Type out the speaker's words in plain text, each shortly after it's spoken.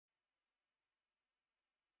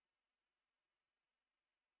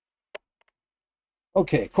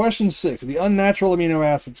Okay, question 6, the unnatural amino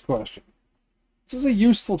acids question. This is a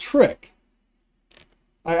useful trick.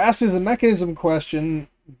 I asked as a mechanism question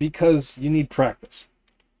because you need practice.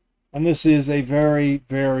 And this is a very,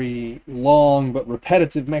 very long but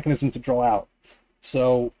repetitive mechanism to draw out.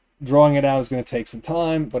 So drawing it out is going to take some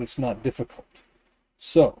time, but it's not difficult.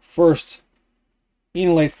 So first,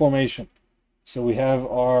 enolate formation. So we have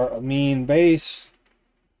our amine base,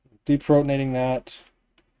 deprotonating that,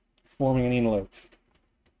 forming an enolate.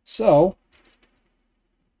 So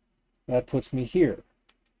that puts me here.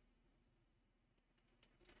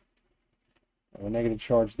 I have a negative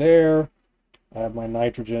charge there. I have my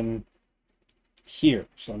nitrogen here.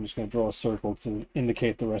 So I'm just going to draw a circle to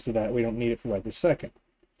indicate the rest of that. We don't need it for right this second.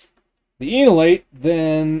 The enolate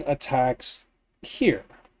then attacks here.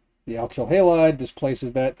 The alkyl halide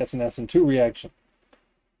displaces that. That's an SN2 reaction.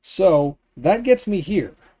 So that gets me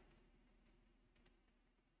here.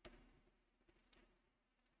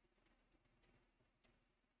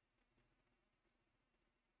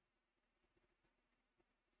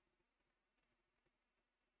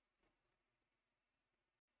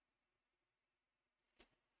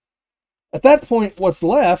 At that point, what's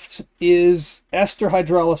left is ester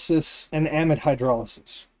hydrolysis and amide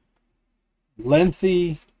hydrolysis.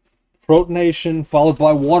 Lengthy protonation followed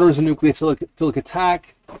by water as a nucleophilic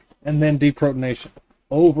attack, and then deprotonation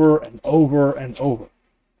over and over and over.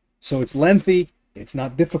 So it's lengthy, it's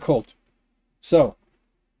not difficult. So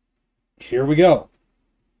here we go.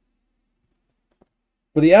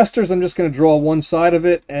 For the esters, I'm just going to draw one side of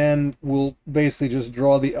it, and we'll basically just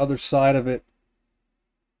draw the other side of it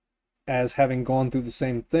as having gone through the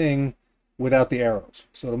same thing without the arrows.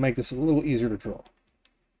 So it'll make this a little easier to draw.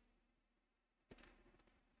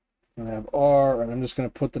 I have R, and I'm just going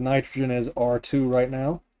to put the nitrogen as R2 right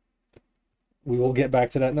now. We will get back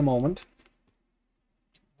to that in a moment.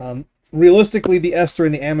 Realistically, the ester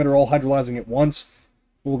and the amide are all hydrolyzing at once.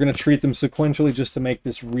 We're going to treat them sequentially just to make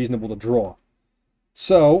this reasonable to draw.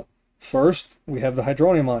 So, first, we have the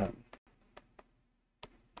hydronium ion.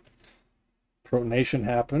 Protonation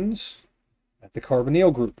happens at the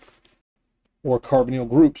carbonyl group, or carbonyl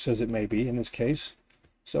groups as it may be in this case.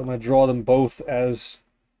 So I'm going to draw them both as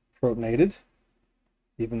protonated,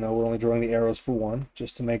 even though we're only drawing the arrows for one,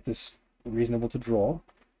 just to make this reasonable to draw.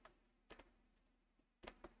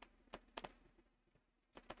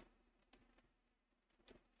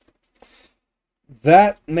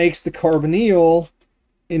 That makes the carbonyl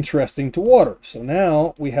interesting to water. So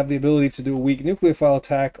now we have the ability to do a weak nucleophile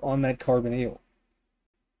attack on that carbonyl.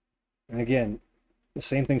 And again, the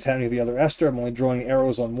same thing's happening with the other ester. I'm only drawing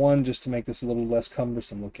arrows on one just to make this a little less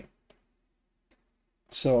cumbersome looking.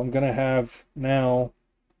 So I'm going to have now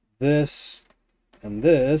this and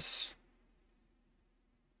this.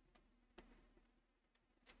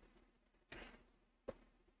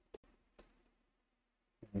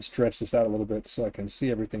 Let me stretch this out a little bit so I can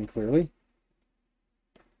see everything clearly.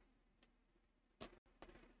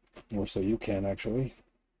 Or so you can, actually.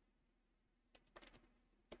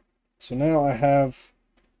 So now I have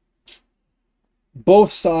both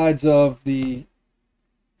sides of the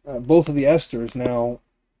both of the esters. Now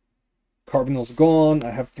carbonyl's gone. I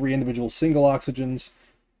have 3 individual single oxygens,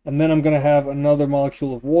 and then I'm going to have another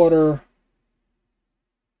molecule of water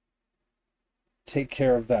take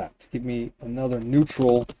care of that to give me another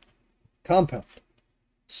neutral compound.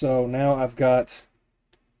 So now I've got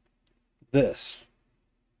this.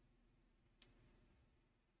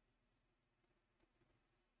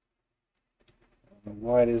 I don't know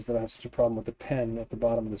why it is that I have such a problem with the pen at the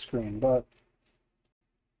bottom of the screen, but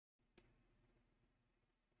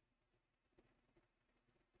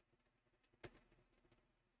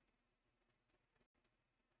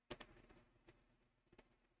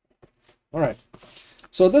all right.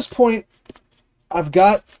 So at this point, I've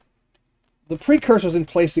got the precursors in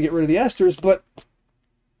place to get rid of the esters, but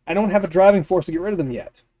I don't have a driving force to get rid of them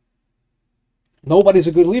yet. Nobody's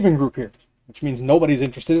a good leaving group here, which means nobody's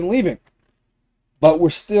interested in leaving. But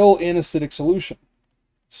we're still in acidic solution.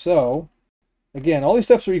 So, again, all these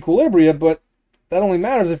steps are equilibria, but that only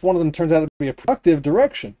matters if one of them turns out to be a productive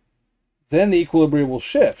direction. Then the equilibria will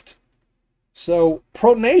shift. So,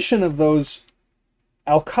 protonation of those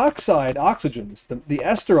alkoxide oxygens, the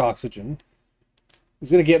ester oxygen,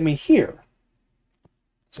 is going to get me here.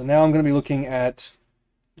 So now I'm going to be looking at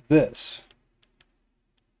this.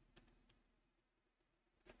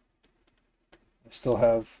 I still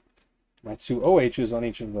have my 2 OHs on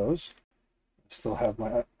each of those. I still have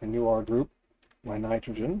my new R group, my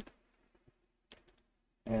nitrogen,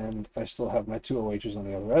 and I still have my 2 OHs on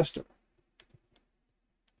the other ester.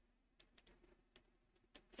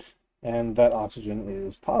 And that oxygen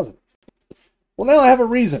is positive. Well, now I have a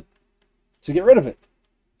reason to get rid of it.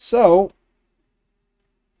 So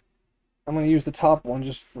I'm going to use the top one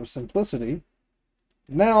just for simplicity.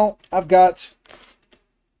 Now I've got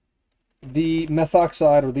the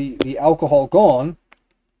methoxide or the alcohol gone,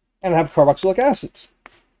 and I have carboxylic acids.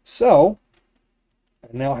 So I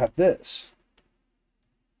now have this.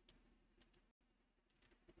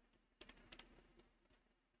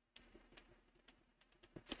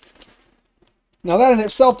 Now that in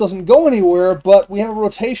itself doesn't go anywhere, but we have a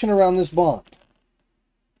rotation around this bond.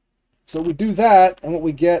 So we do that, and what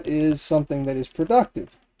we get is something that is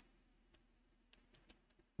productive.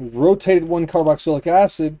 We've rotated one carboxylic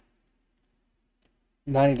acid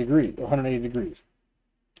 90 degrees, or 180 degrees.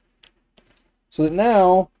 So that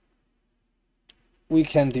now we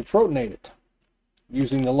can deprotonate it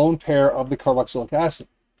using the lone pair of the carboxylic acid.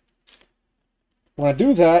 When I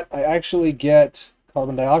do that, I actually get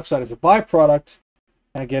carbon dioxide as a byproduct,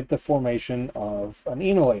 and I get the formation of an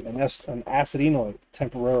enolate, an acid enolate,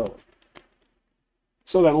 temporarily.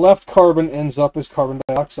 So that left carbon ends up as carbon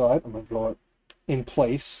dioxide. I'm going to draw it in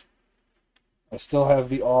place. I still have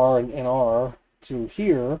the R and NR to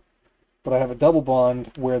here, but I have a double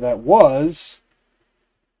bond where that was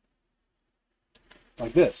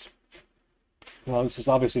like this. Now, this is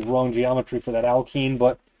obviously wrong geometry for that alkene,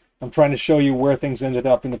 but I'm trying to show you where things ended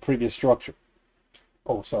up in the previous structure.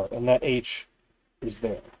 Oh, sorry, and that H is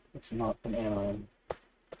there. It's not an anion.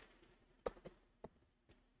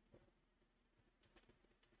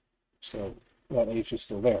 So that H is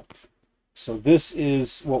still there. So this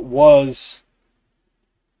is what was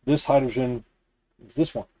this hydrogen,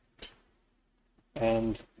 this one.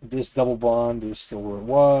 And this double bond is still where it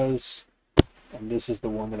was. And this is the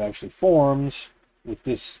one that actually forms with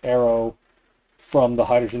this arrow from the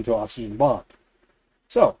hydrogen to oxygen bond.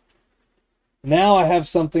 So now I have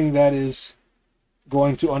something that is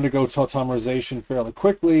going to undergo tautomerization fairly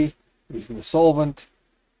quickly using the solvent.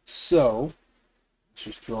 So let's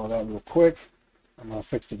just draw that real quick. I'm going to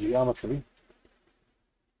fix the geometry.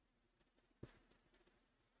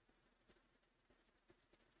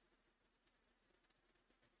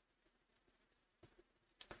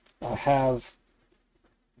 I have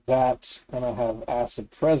that, and I have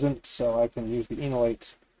acid present, so I can use the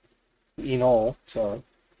enolate, the enol, sorry,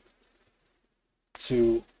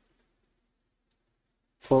 to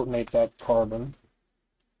protonate that carbon,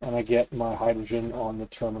 and I get my hydrogen on the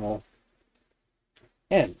terminal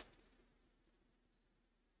end.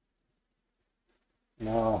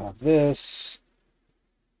 Now I have this,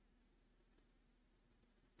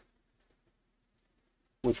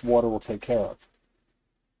 which water will take care of.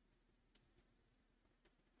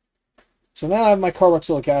 So now I have my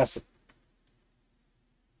carboxylic acid.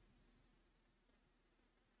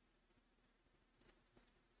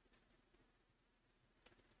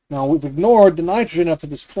 Now we've ignored the nitrogen up to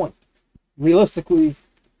this point. Realistically,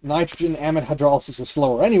 nitrogen amide hydrolysis is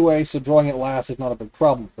slower anyway, so drawing it last is not a big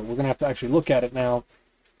problem. But we're going to have to actually look at it now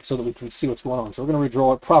so that we can see what's going on. So we're going to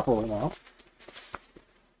redraw it properly now.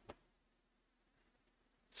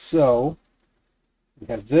 So we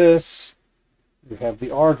have this. We have the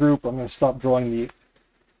R group. I'm going to stop drawing the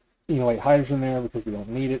enolate hydrogen there because we don't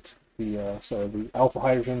need it. The alpha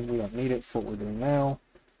hydrogen, we don't need it for what we're doing now.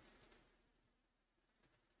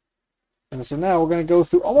 And so now we're going to go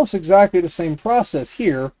through almost exactly the same process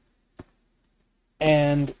here,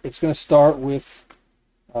 and it's going to start with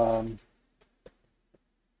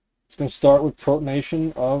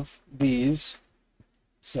protonation of these.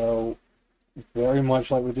 So very much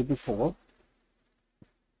like we did before.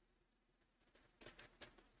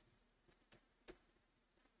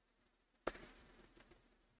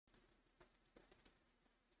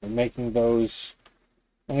 And making those,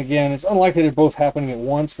 and again, it's unlikely they're both happening at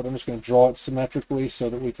once, but I'm just going to draw it symmetrically so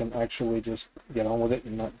that we can actually just get on with it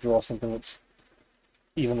and not draw something that's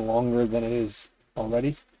even longer than it is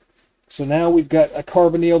already. So now we've got a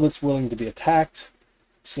carbonyl that's willing to be attacked.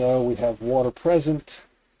 So we have water present,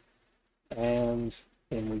 and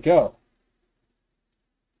in we go.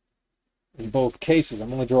 In both cases,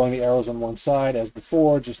 I'm only drawing the arrows on one side as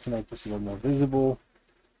before, just to make this a little more visible.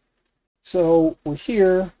 So we're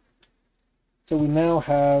here. So we now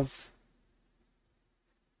have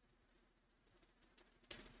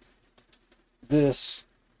this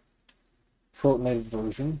protonated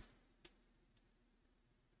version.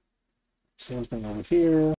 Same thing over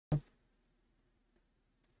here.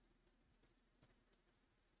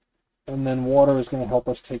 And then water is going to help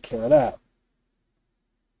us take care of that.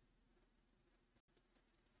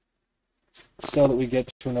 So that we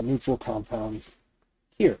get to a neutral compound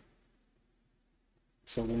here.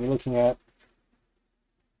 So we're going to be looking at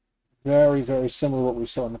very, very similar to what we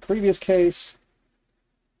saw in the previous case.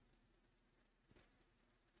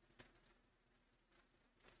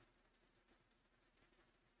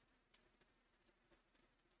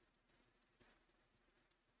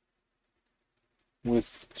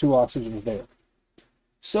 with 2 oxygens there.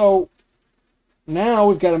 So now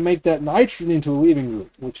we've got to make that nitrogen into a leaving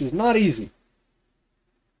group, which is not easy.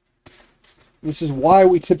 This is why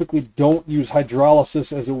we typically don't use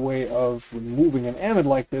hydrolysis as a way of removing an amide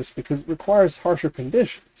like this, because it requires harsher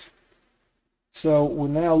conditions. So we're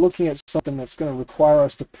now looking at something that's going to require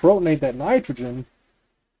us to protonate that nitrogen.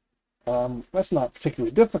 That's not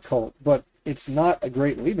particularly difficult, but it's not a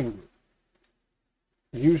great leaving group.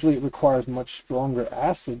 Usually it requires much stronger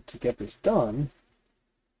acid to get this done,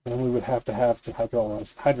 and we would have to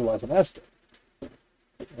hydrolyze an ester.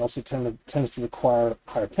 It also tends to require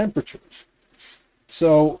higher temperatures.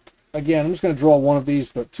 So again, I'm just going to draw one of these,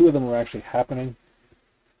 but 2 of them are actually happening.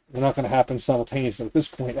 They're not going to happen simultaneously at this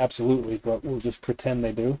point, absolutely, but we'll just pretend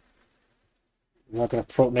they do. You're not going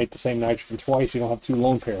to protonate the same nitrogen twice. You don't have 2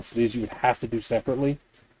 lone pairs. So these you would have to do separately.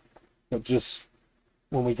 But just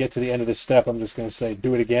when we get to the end of this step, I'm just going to say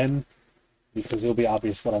do it again, because it'll be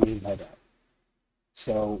obvious what I mean by that.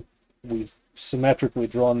 So we've symmetrically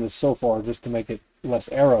drawn this so far just to make it less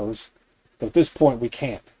arrows, but at this point we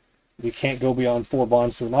can't. We can't go beyond 4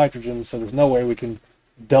 bonds to a nitrogen, so there's no way we can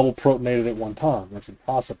double protonate it at one time. That's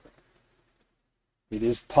impossible. It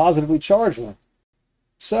is positively charged now.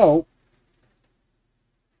 So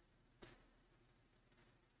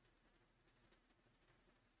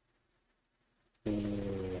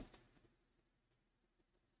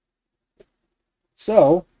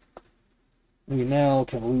we now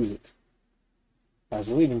can lose it as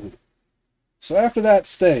a leaving group. So after that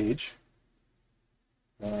stage,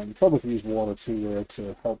 probably could use water too there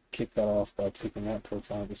to help kick that off by taking that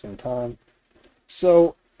proton at the same time.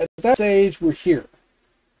 So at that stage, we're here.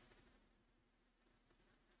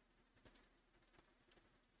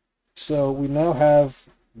 So we now have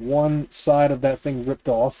one side of that thing ripped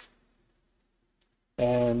off.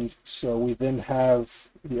 And so we then have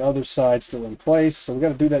the other side still in place. So we've got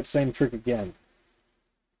to do that same trick again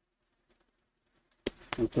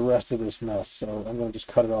with the rest of this mess. So I'm going to just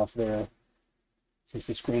cut it off there, since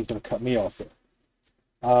the screen's going to cut me off there.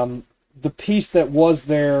 The piece that was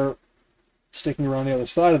there sticking around the other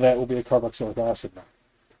side of that will be the carboxylic acid now.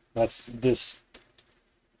 That's this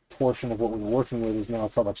portion of what we were working with is now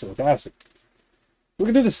carboxylic acid. We're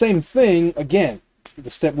going to do the same thing again. The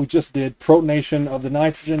step we just did, protonation of the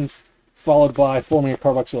nitrogen followed by forming a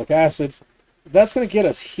carboxylic acid. That's going to get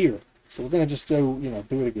us here. So we're going to just do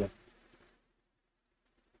it again.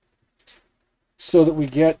 So that we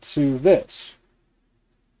get to this.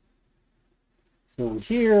 So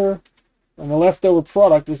here, and the leftover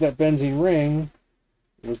product is that benzene ring.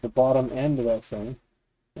 There's the bottom end of that thing.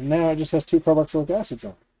 And now it just has 2 carboxylic acids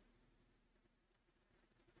on it.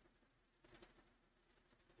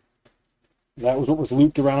 That was what was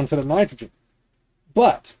looped around to the nitrogen.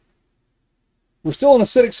 But we're still in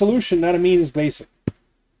acidic solution. That amine is basic.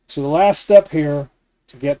 So the last step here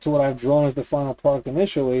to get to what I've drawn as the final product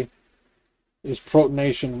initially is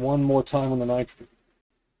protonation one more time on the nitrogen.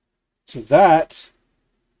 So that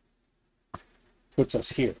puts us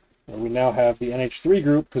here. Where we now have the NH3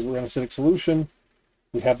 group because we're in acidic solution.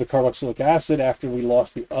 We have the carboxylic acid after we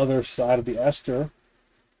lost the other side of the ester.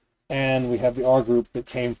 And we have the R group that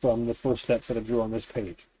came from the first steps that I drew on this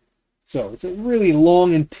page. So it's a really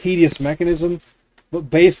long and tedious mechanism, but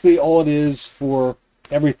basically all it is for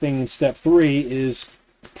everything in step 3 is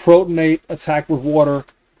protonate, attack with water,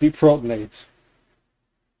 deprotonate.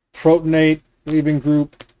 Protonate, leaving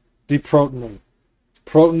group, deprotonate.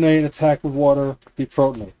 Protonate, attack with water,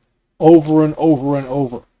 deprotonate. Over and over and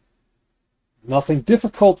over. Nothing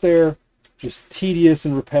difficult there, just tedious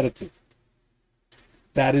and repetitive.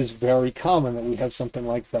 That is very common that we have something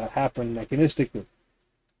like that happen mechanistically.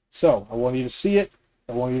 So, I want you to see it.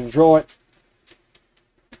 I want you to draw it.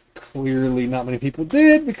 Clearly, not many people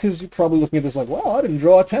did, because you're probably looking at this like, wow, I didn't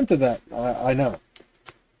draw a tenth of that. I know.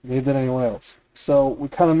 Neither did anyone else. So, we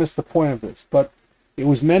kind of missed the point of this. But it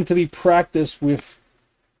was meant to be practice with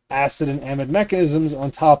acid and amide mechanisms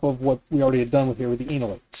on top of what we already had done with here with the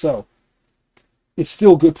enolate. So, it's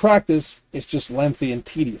still good practice. It's just lengthy and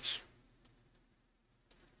tedious.